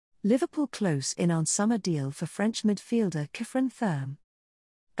Liverpool close in on summer deal for French midfielder Khephren Thuram.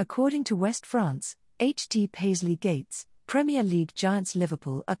 According to West France, HT Paisley Gates, Premier League giants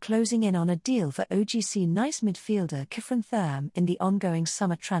Liverpool are closing in on a deal for OGC Nice midfielder Khephren Thuram in the ongoing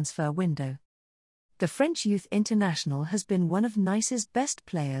summer transfer window. The French youth international has been one of Nice's best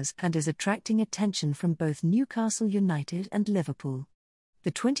players and is attracting attention from both Newcastle United and Liverpool.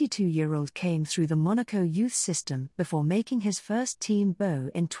 The 22-year-old came through the Monaco youth system before making his first team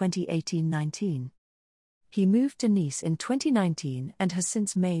bow in 2018-19. He moved to Nice in 2019 and has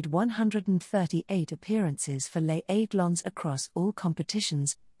since made 138 appearances for Les Aiglons across all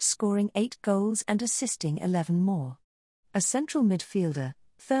competitions, scoring 8 goals and assisting 11 more. A central midfielder,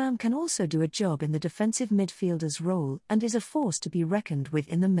 Thuram can also do a job in the defensive midfielder's role and is a force to be reckoned with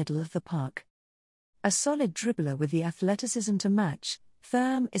in the middle of the park. A solid dribbler with the athleticism to match,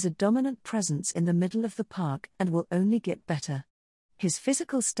 Thuram is a dominant presence in the middle of the park and will only get better. His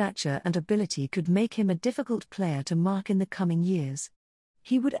physical stature and ability could make him a difficult player to mark in the coming years.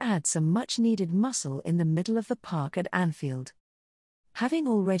 He would add some much-needed muscle in the middle of the park at Anfield. Having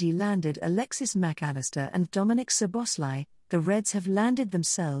already landed Alexis Mac Allister and Dominic Szoboszlai, the Reds have landed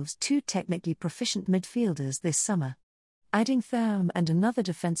themselves 2 technically proficient midfielders this summer. Adding Thuram and another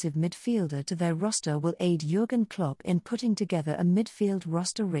defensive midfielder to their roster will aid Jurgen Klopp in putting together a midfield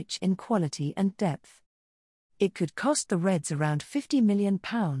roster rich in quality and depth. It could cost the Reds around £50 million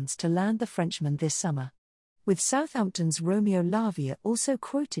to land the Frenchman this summer. With Southampton's Romeo Lavia also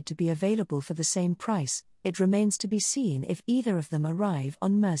quoted to be available for the same price, it remains to be seen if either of them arrive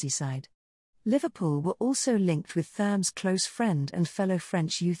on Merseyside. Liverpool were also linked with Thuram's close friend and fellow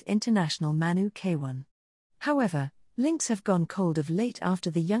French youth international Manu K1. However, links have gone cold of late after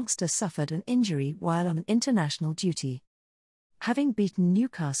the youngster suffered an injury while on international duty. Having beaten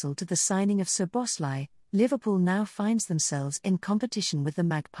Newcastle to the signing of Szoboszlai, Liverpool now finds themselves in competition with the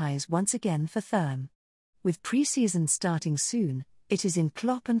Magpies once again for Thuram. With pre-season starting soon, it is in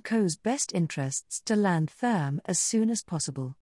Klopp & Co.'s best interests to land Thuram as soon as possible.